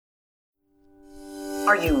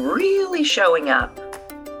Are you really showing up?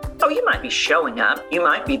 Oh, you might be showing up. You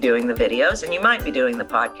might be doing the videos, and you might be doing the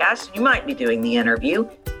podcast, and you might be doing the interview,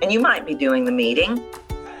 and you might be doing the meeting.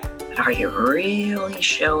 But are you really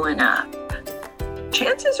showing up?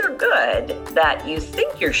 Chances are good that you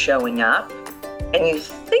think you're showing up, and you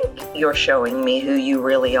think you're showing me who you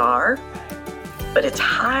really are. But it's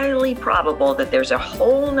highly probable that there's a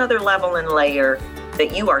whole nother level and layer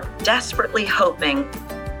that you are desperately hoping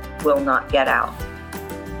will not get out.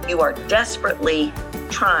 You are desperately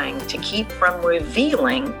trying to keep from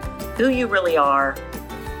revealing who you really are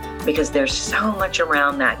because there's so much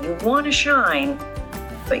around that. You want to shine,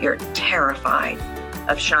 but you're terrified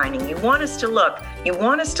of shining. You want us to look, you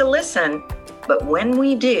want us to listen, but when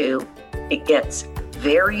we do, it gets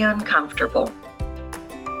very uncomfortable.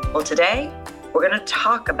 Well, today, we're going to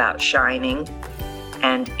talk about shining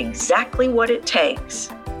and exactly what it takes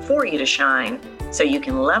for you to shine so you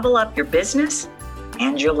can level up your business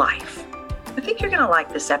and your life. I think you're going to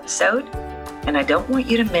like this episode, and I don't want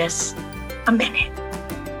you to miss a minute.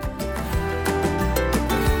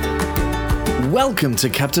 Welcome to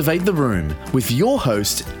Captivate the Room with your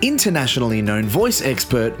host, internationally known voice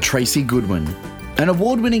expert Tracy Goodwin, an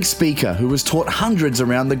award-winning speaker who has taught hundreds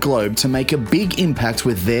around the globe to make a big impact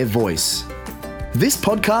with their voice. This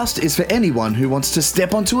podcast is for anyone who wants to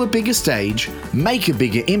step onto a bigger stage, make a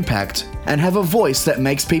bigger impact, and have a voice that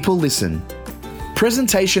makes people listen.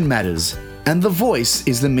 Presentation matters, and the voice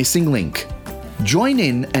is the missing link. Join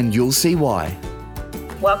in and you'll see why.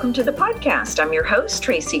 Welcome to the podcast. I'm your host,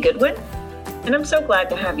 Tracy Goodwin, and I'm so glad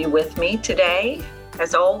to have you with me today.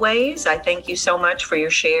 As always, I thank you so much for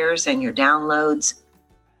your shares and your downloads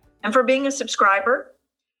and for being a subscriber.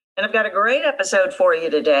 And I've got a great episode for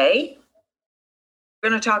you today.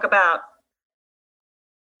 We're going to talk about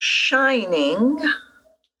shining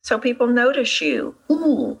so people notice you.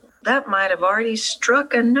 Ooh, that might have already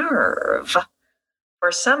struck a nerve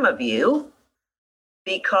for some of you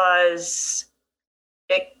because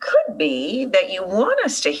it could be that you want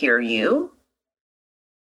us to hear you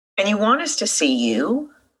and you want us to see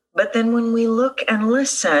you, but then when we look and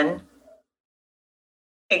listen,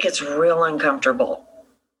 it gets real uncomfortable.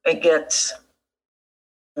 It gets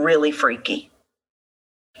really freaky.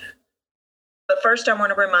 But first, I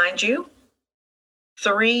want to remind you,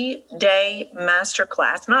 3-day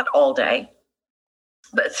masterclass, not all day,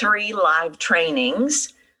 but 3 live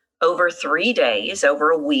trainings over 3 days, over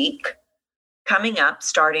a week, coming up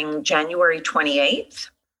starting January 28th.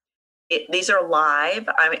 These are live.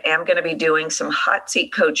 I am going to be doing some hot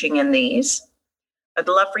seat coaching in these. I'd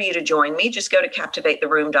love for you to join me. Just go to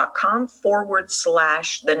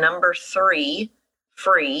captivatetheroom.com/3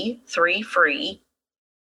 free.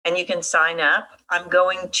 And you can sign up. I'm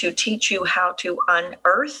going to teach you how to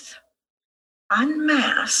unearth,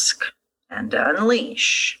 unmask, and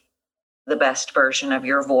unleash the best version of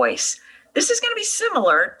your voice. This is going to be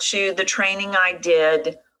similar to the training I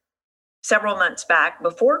did several months back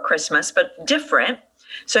before Christmas, but different.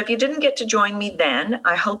 So if you didn't get to join me then,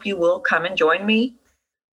 I hope you will come and join me.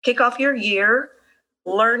 Kick off your year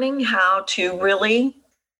learning how to really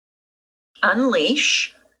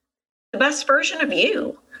unleash the best version of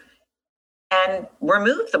you and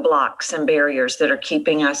remove the blocks and barriers that are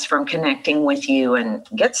keeping us from connecting with you and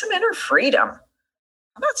get some inner freedom. How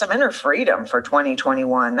about some inner freedom for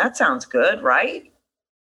 2021? That sounds good, right?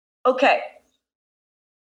 Okay.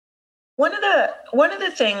 One of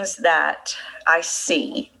the things that I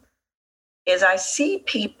see is I see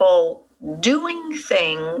people doing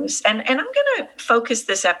things, and I'm going to focus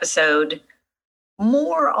this episode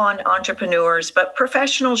more on entrepreneurs, but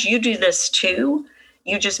professionals, you do this too.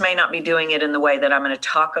 You just may not be doing it in the way that I'm going to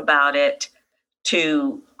talk about it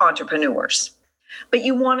to entrepreneurs. But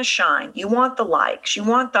you want to shine. You want the likes. You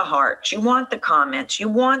want the hearts. You want the comments. You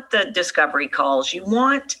want the discovery calls. You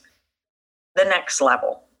want the next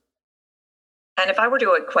level. And if I were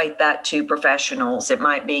to equate that to professionals, it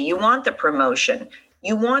might be you want the promotion.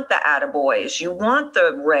 You want the attaboys. You want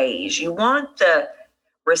the raise. You want the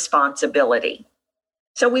responsibility.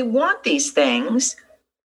 So we want these things,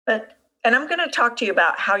 and I'm going to talk to you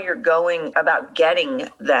about how you're going about getting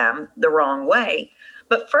them the wrong way.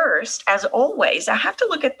 But first, as always, I have to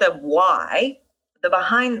look at the why, the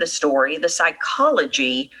behind the story, the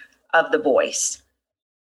psychology of the voice.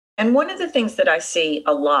 And one of the things that I see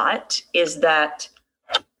a lot is that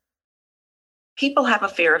people have a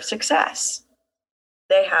fear of success.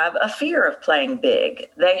 They have a fear of playing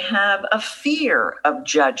big. They have a fear of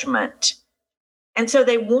judgment. And so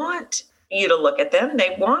they want you to look at them.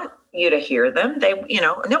 They want you to hear them.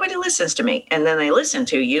 Nobody listens to me. And then they listen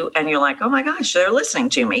to you and you're like, oh my gosh, they're listening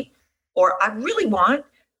to me. Or I really want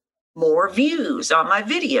more views on my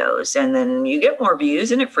videos, and then you get more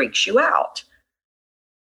views and it freaks you out.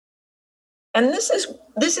 And this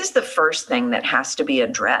is the first thing that has to be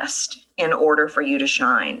addressed in order for you to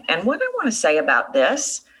shine. And what I want to say about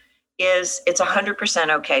this is it's 100%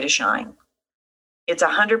 okay to shine. It's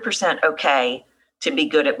 100% okay to be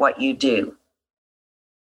good at what you do.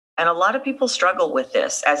 And a lot of people struggle with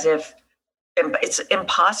this as if it's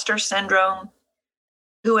imposter syndrome.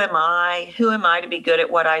 Who am I? Who am I to be good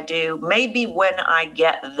at what I do? Maybe when I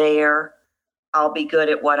get there, I'll be good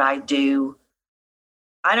at what I do.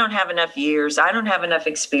 I don't have enough years. I don't have enough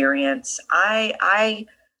experience. I.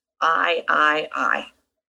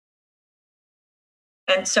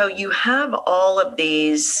 And so you have all of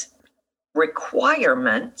these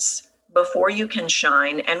requirements before you can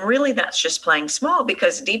shine. And really, that's just playing small,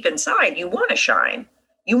 because deep inside, you want to shine.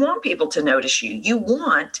 You want people to notice you. You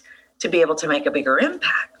want to be able to make a bigger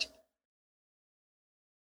impact.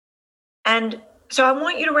 And so I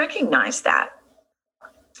want you to recognize that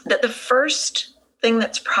the first thing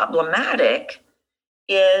that's problematic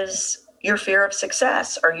is your fear of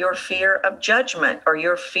success, or your fear of judgment, or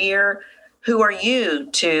your fear, who are you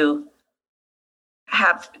to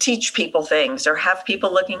teach people things, or have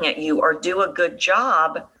people looking at you, or do a good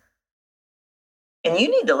job. And you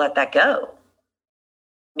need to let that go.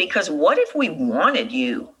 Because what if we wanted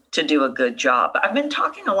you to do a good job? I've been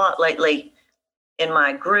talking a lot lately in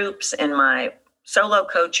my groups and my solo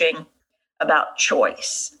coaching about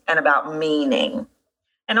choice and about meaning.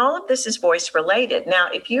 And all of this is voice related. Now,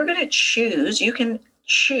 if you're going to choose, you can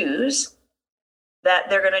choose that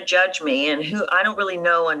they're going to judge me and who I don't really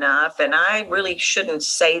know enough, and I really shouldn't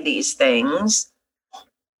say these things.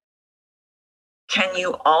 Can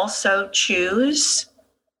you also choose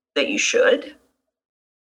that you should?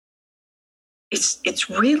 It's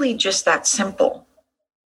really just that simple.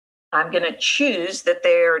 I'm going to choose that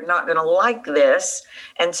they're not going to like this,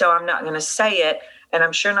 and so I'm not going to say it, and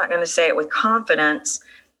I'm sure not going to say it with confidence,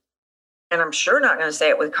 and I'm sure not going to say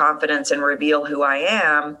it with confidence and reveal who I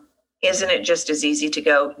am. Isn't it just as easy to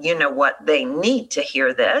go, you know what, they need to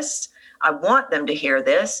hear this. I want them to hear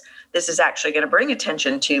this. This is actually going to bring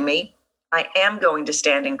attention to me. I am going to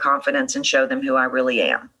stand in confidence and show them who I really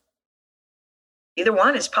am. Either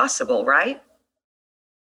one is possible, right?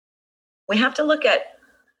 We have to look at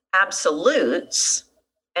absolutes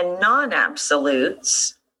and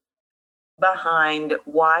non-absolutes behind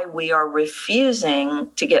why we are refusing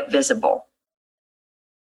to get visible.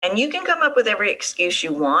 And you can come up with every excuse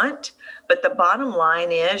you want, but the bottom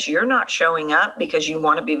line is you're not showing up because you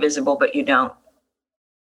want to be visible, but you don't.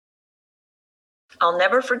 I'll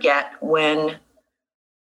never forget when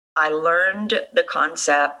I learned the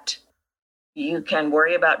concept, you can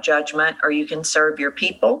worry about judgment or you can serve your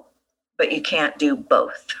people, but you can't do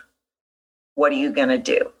both. What are you going to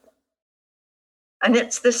do? And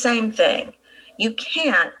it's the same thing. You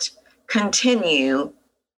can't continue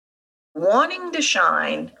wanting to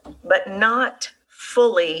shine, but not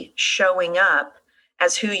fully showing up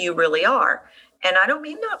as who you really are. And I don't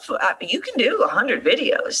mean you can do 100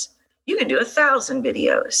 videos. You can do 1,000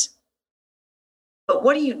 videos. But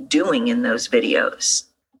what are you doing in those videos?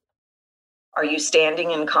 Are you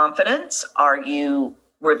standing in confidence? Are you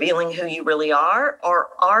revealing who you really are? Or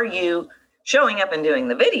are you showing up and doing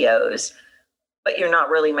the videos, but you're not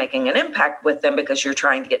really making an impact with them because you're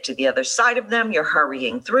trying to get to the other side of them? You're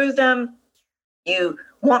hurrying through them. You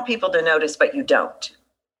want people to notice, but you don't.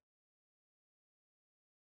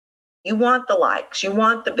 You want the likes. You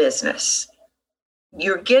want the business.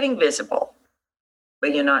 You're getting visible,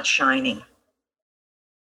 but you're not shining.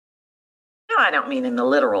 No, I don't mean in the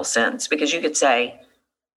literal sense, because you could say,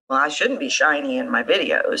 well, I shouldn't be shiny in my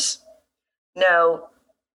videos. No,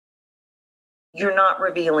 you're not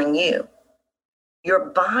revealing you. You're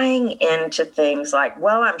buying into things like,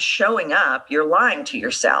 well, I'm showing up. You're lying to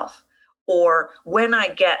yourself. Or when I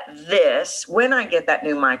get this, when I get that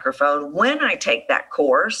new microphone, when I take that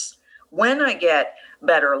course, when I get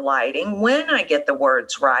better lighting, when I get the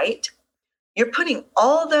words right, you're putting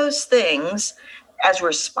all those things as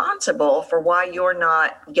responsible for why you're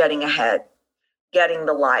not getting ahead, getting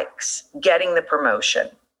the likes, getting the promotion.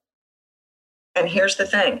 And here's the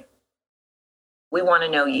thing. We want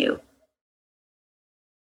to know you.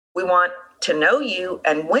 We want to know you.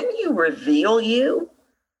 And when you reveal you,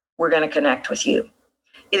 we're going to connect with you.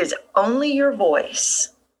 It is only your voice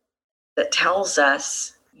that tells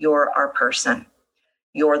us you're our person.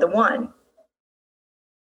 You're the one.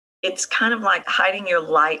 It's kind of like hiding your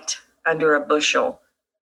light under a bushel.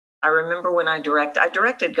 I remember when I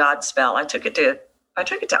directed Godspell. I took it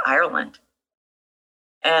to Ireland.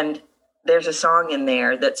 And there's a song in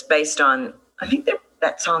there that's based on, I think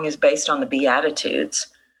that song is based on the Beatitudes,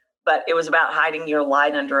 but it was about hiding your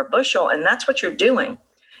light under a bushel. And that's what you're doing.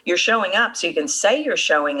 You're showing up so you can say you're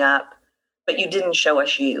showing up, but you didn't show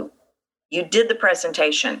us you. You did the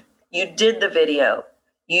presentation. You did the video.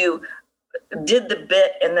 You did the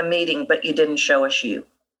bit in the meeting, but you didn't show us you.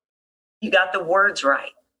 You got the words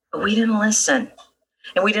right, but we didn't listen.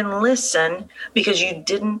 And we didn't listen because you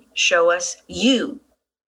didn't show us you.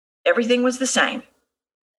 Everything was the same.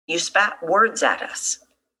 You spat words at us.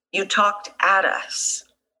 You talked at us.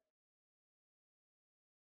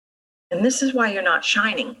 And this is why you're not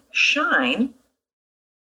shining. Shine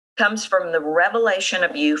comes from the revelation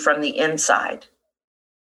of you from the inside.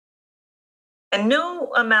 And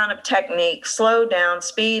no amount of technique, slow down,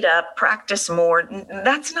 speed up, practice more,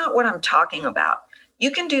 that's not what I'm talking about.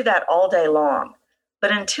 You can do that all day long.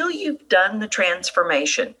 But until you've done the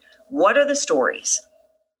transformation, what are the stories?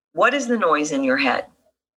 What is the noise in your head?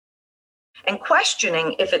 And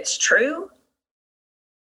questioning if it's true,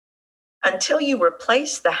 until you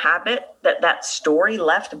replace the habit that story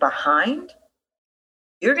left behind,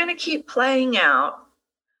 you're going to keep playing out.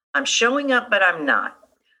 I'm showing up, but I'm not.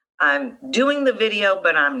 I'm doing the video,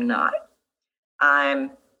 but I'm not.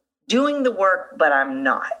 I'm doing the work, but I'm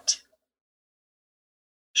not.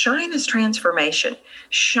 Shine is transformation.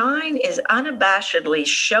 Shine is unabashedly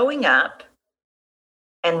showing up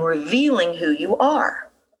and revealing who you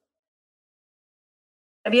are.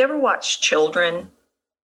 Have you ever watched children?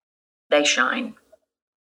 They shine.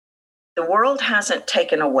 The world hasn't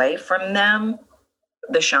taken away from them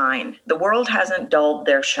the shine. The world hasn't dulled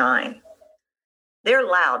their shine. They're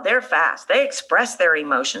loud, they're fast, they express their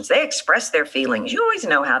emotions, they express their feelings. You always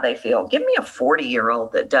know how they feel. Give me a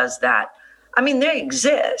 40-year-old that does that. I mean, they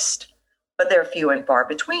exist, but they're few and far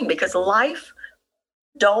between because life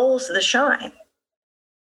dulls the shine.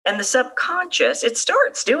 And the subconscious, it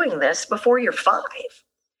starts doing this before you're 5.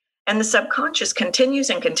 And the subconscious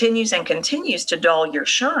continues and continues and continues to dull your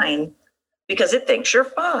shine because it thinks you're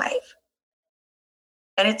 5.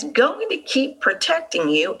 And it's going to keep protecting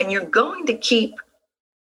you, and you're going to keep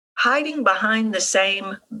hiding behind the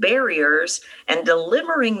same barriers and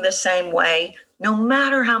delivering the same way, no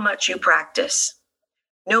matter how much you practice,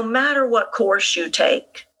 no matter what course you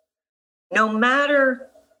take, no matter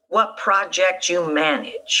what project you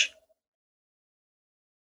manage.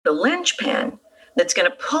 The linchpin that's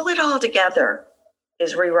going to pull it all together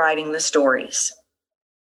is rewriting the stories.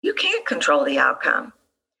 You can't control the outcome.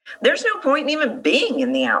 There's no point in even being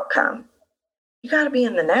in the outcome. You got to be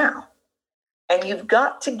in the now. And you've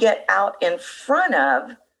got to get out in front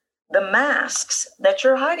of the masks that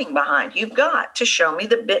you're hiding behind. You've got to show me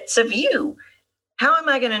the bits of you. How am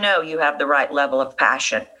I going to know you have the right level of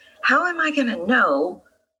passion? How am I going to know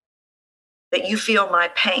that you feel my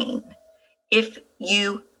pain if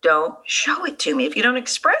you don't show it to me, if you don't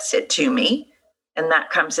express it to me? And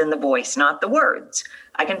that comes in the voice, not the words.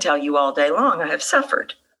 I can tell you all day long I have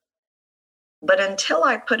suffered. But until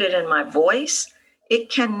I put it in my voice, it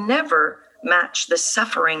can never match the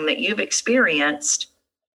suffering that you've experienced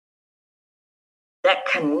that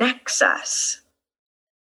connects us.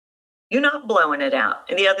 You're not blowing it out.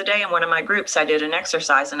 And the other day in one of my groups, I did an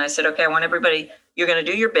exercise and I said, okay, I want everybody, you're going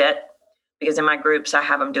to do your bit, because in my groups, I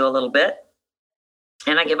have them do a little bit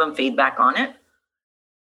and I give them feedback on it.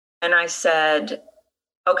 And I said,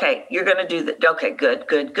 okay, you're going to do that. Okay, good.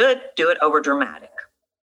 Do it over dramatic.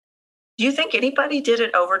 Do you think anybody did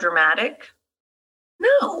it over dramatic?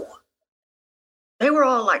 No. They were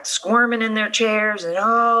all like squirming in their chairs and,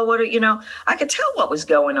 I could tell what was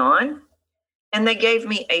going on. And they gave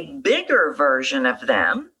me a bigger version of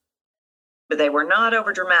them, but they were not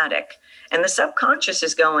over dramatic. And the subconscious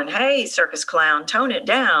is going, hey, circus clown, tone it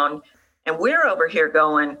down. And we're over here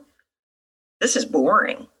going, this is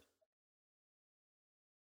boring.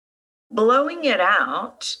 Blowing it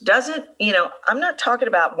out doesn't, I'm not talking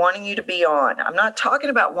about wanting you to be on. I'm not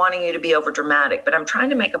talking about wanting you to be over dramatic, but I'm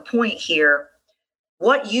trying to make a point here.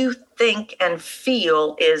 What you think and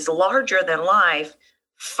feel is larger than life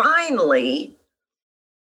finally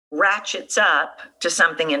ratchets up to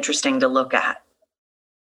something interesting to look at.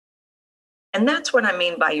 And that's what I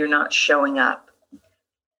mean by you're not showing up.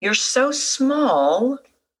 You're so small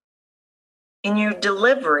in your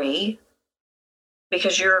delivery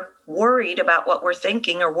because you're worried about what we're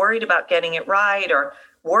thinking or worried about getting it right or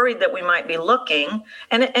worried that we might be looking.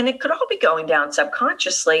 And it could all be going down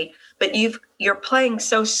subconsciously, but you're playing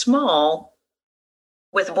so small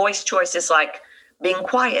with voice choices like being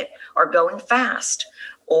quiet or going fast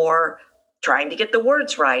or trying to get the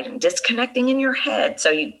words right and disconnecting in your head so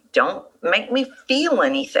you don't make me feel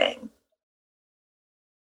anything.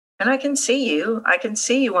 And I can see you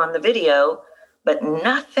on the video but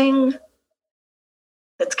nothing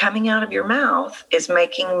that's coming out of your mouth is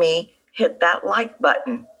making me hit that like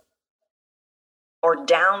button or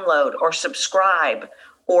download or subscribe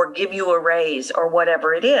or give you a raise or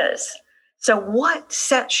whatever it is. So what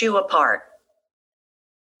sets you apart?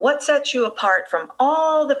 What sets you apart from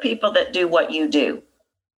all the people that do what you do?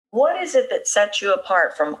 What is it that sets you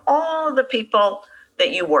apart from all the people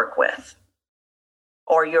that you work with?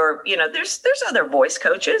 Or there's other voice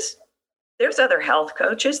coaches. There's other health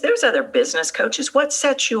coaches. There's other business coaches. What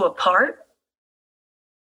sets you apart?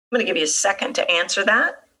 I'm going to give you a second to answer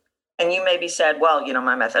that. And you maybe said, well,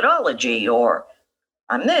 my methodology, or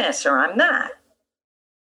I'm this, or I'm that.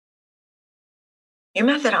 Your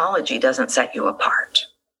methodology doesn't set you apart.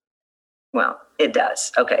 Well, it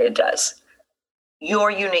does. Okay, it does. Your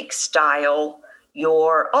unique style,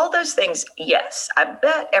 all those things, yes, I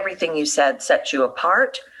bet everything you said sets you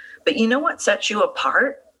apart. But you know what sets you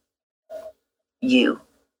apart? You.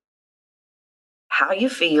 How you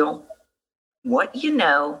feel, what you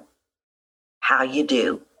know, how you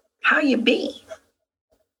do, how you be.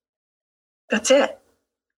 That's it.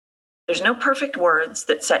 There's no perfect words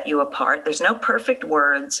that set you apart. There's no perfect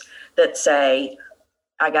words that say,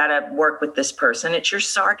 I got to work with this person. It's your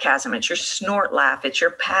sarcasm. It's your snort laugh. It's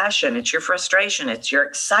your passion. It's your frustration. It's your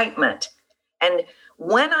excitement. And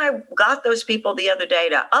when I got those people the other day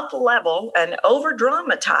to up level and over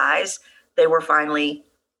dramatize, they were finally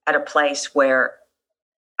at a place where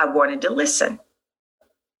I wanted to listen,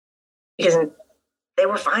 because they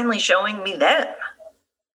were finally showing me them.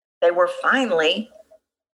 They were finally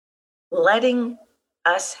letting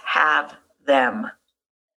us have them.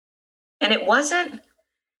 And it wasn't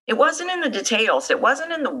in the details. It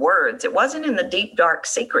wasn't in the words. It wasn't in the deep, dark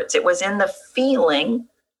secrets. It was in the feeling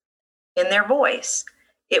in their voice.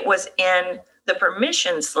 It was in the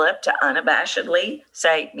permission slip to unabashedly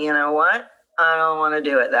say, you know what? I don't want to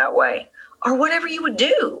do it that way. Or whatever you would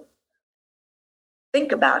do.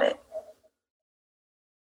 Think about it.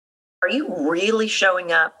 Are you really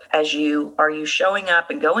showing up as you? Are you showing up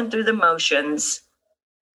and going through the motions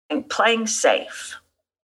and playing safe?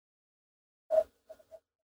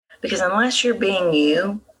 Because unless you're being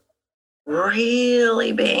you,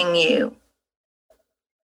 really being you,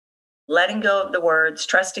 letting go of the words,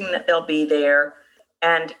 trusting that they'll be there,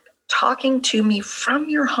 and talking to me from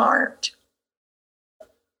your heart,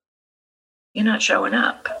 you're not showing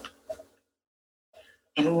up.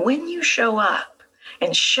 And when you show up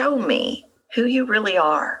and show me who you really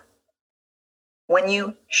are, when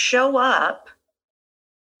you show up,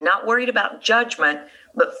 not worried about judgment,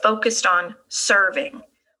 but focused on serving,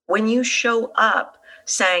 when you show up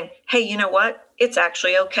saying, hey, you know what? It's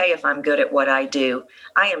actually okay if I'm good at what I do.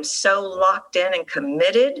 I am so locked in and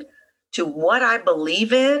committed to what I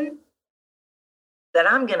believe in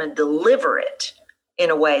that I'm going to deliver it in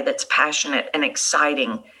a way that's passionate and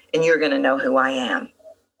exciting, and you're going to know who I am.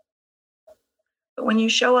 But when you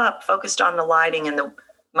show up focused on the lighting and the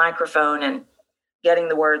microphone and getting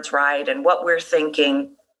the words right and what we're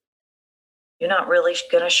thinking, you're not really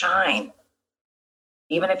going to shine.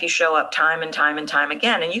 Even if you show up time and time and time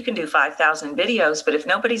again, and you can do 5,000 videos, but if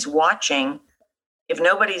nobody's watching, if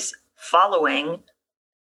nobody's following,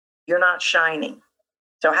 you're not shining.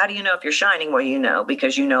 So how do you know if you're shining? Well, you know,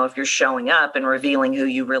 because you know if you're showing up and revealing who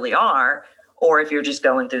you really are, or if you're just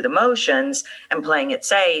going through the motions and playing it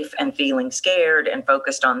safe and feeling scared and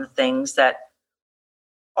focused on the things that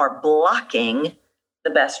are blocking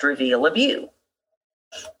the best reveal of you.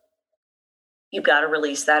 You've got to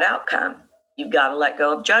release that outcome. You've got to let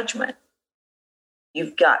go of judgment.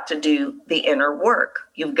 You've got to do the inner work.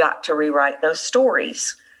 You've got to rewrite those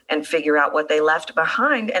stories and figure out what they left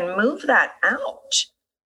behind and move that out.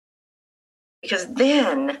 Because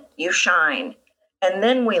then you shine, and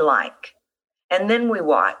then we like, and then we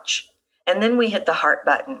watch, and then we hit the heart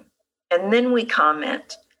button, and then we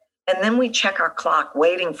comment, and then we check our clock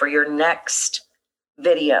waiting for your next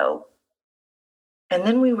video. And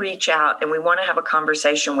then we reach out and we want to have a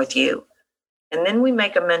conversation with you. And then we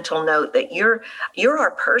make a mental note that you're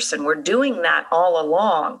our person. We're doing that all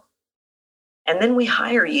along. And then we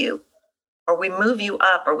hire you, or we move you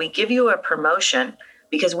up, or we give you a promotion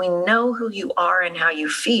because we know who you are and how you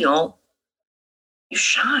feel. You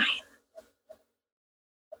shine.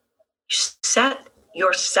 You set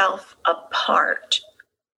yourself apart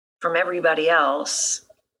from everybody else,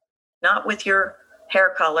 not with your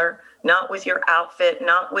hair color, not with your outfit,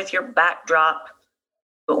 not with your backdrop,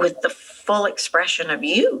 but with the full expression of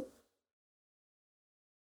you.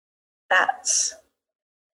 That's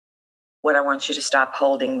what I want you to stop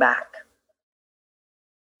holding back.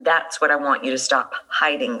 That's what I want you to stop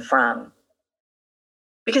hiding from.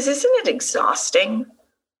 Because isn't it exhausting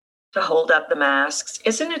to hold up the masks?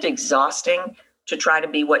 Isn't it exhausting to try to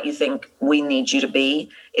be what you think we need you to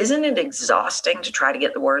be? Isn't it exhausting to try to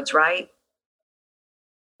get the words right?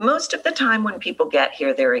 Most of the time when people get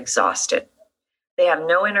here, they're exhausted. They have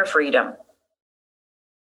no inner freedom.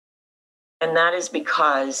 And that is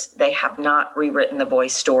because they have not rewritten the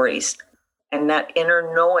voice stories. And that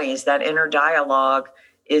inner noise, that inner dialogue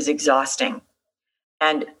is exhausting.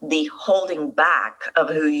 And the holding back of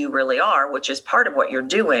who you really are, which is part of what you're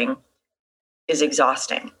doing, is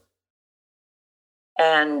exhausting.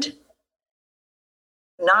 And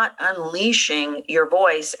not unleashing your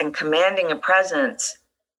voice and commanding a presence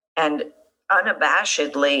and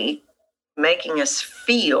unabashedly making us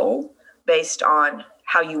feel based on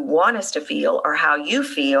how you want us to feel or how you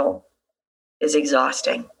feel is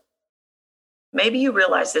exhausting. Maybe you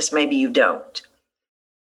realize this, maybe you don't.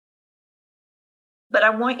 But I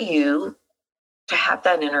want you to have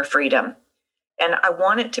that inner freedom. And I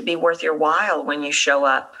want it to be worth your while when you show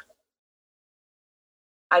up.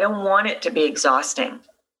 I don't want it to be exhausting.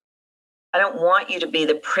 I don't want you to be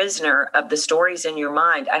the prisoner of the stories in your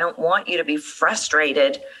mind. I don't want you to be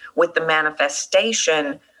frustrated with the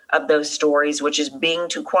manifestation of those stories, which is being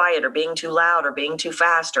too quiet or being too loud or being too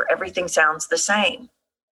fast or everything sounds the same.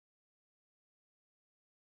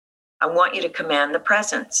 I want you to command the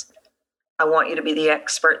presence. I want you to be the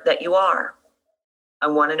expert that you are. I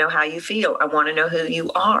want to know how you feel. I want to know who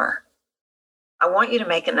you are. I want you to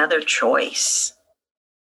make another choice.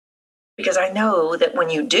 Because I know that when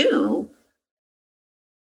you do,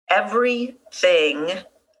 everything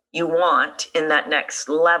you want in that next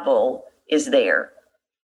level is there.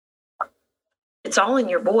 It's all in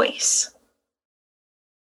your voice.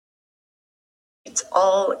 It's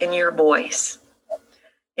all in your voice.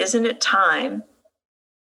 Isn't it time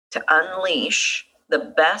to unleash the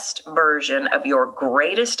best version of your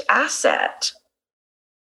greatest asset,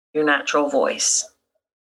 your natural voice?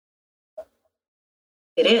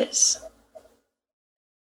 It is.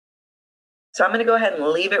 So I'm going to go ahead and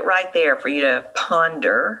leave it right there for you to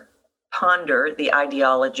ponder the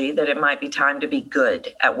ideology that it might be time to be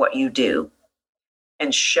good at what you do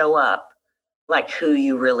and show up like who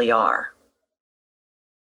you really are.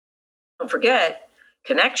 Don't forget,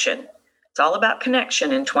 connection. It's all about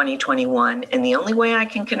connection in 2021. And the only way I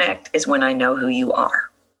can connect is when I know who you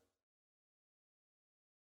are.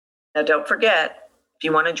 Now, don't forget, if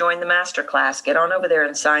you want to join the masterclass, get on over there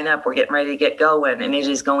and sign up. We're getting ready to get going, and it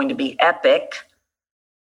is going to be epic.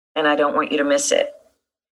 And I don't want you to miss it.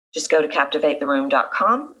 Just go to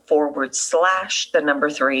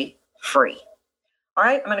captivatetheroom.com/3 free. All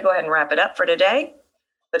right, I'm going to go ahead and wrap it up for today.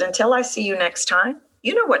 But until I see you next time,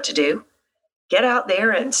 you know what to do. Get out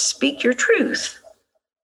there and speak your truth.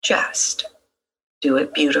 Just do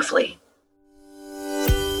it beautifully.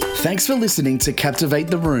 Thanks for listening to Captivate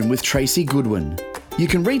the Room with Tracy Goodwin. You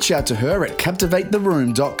can reach out to her at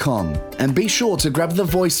captivatetheroom.com and be sure to grab the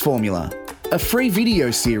Voice Formula, a free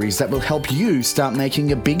video series that will help you start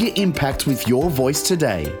making a bigger impact with your voice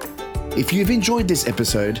today. If you've enjoyed this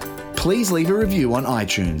episode, please leave a review on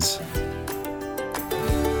iTunes.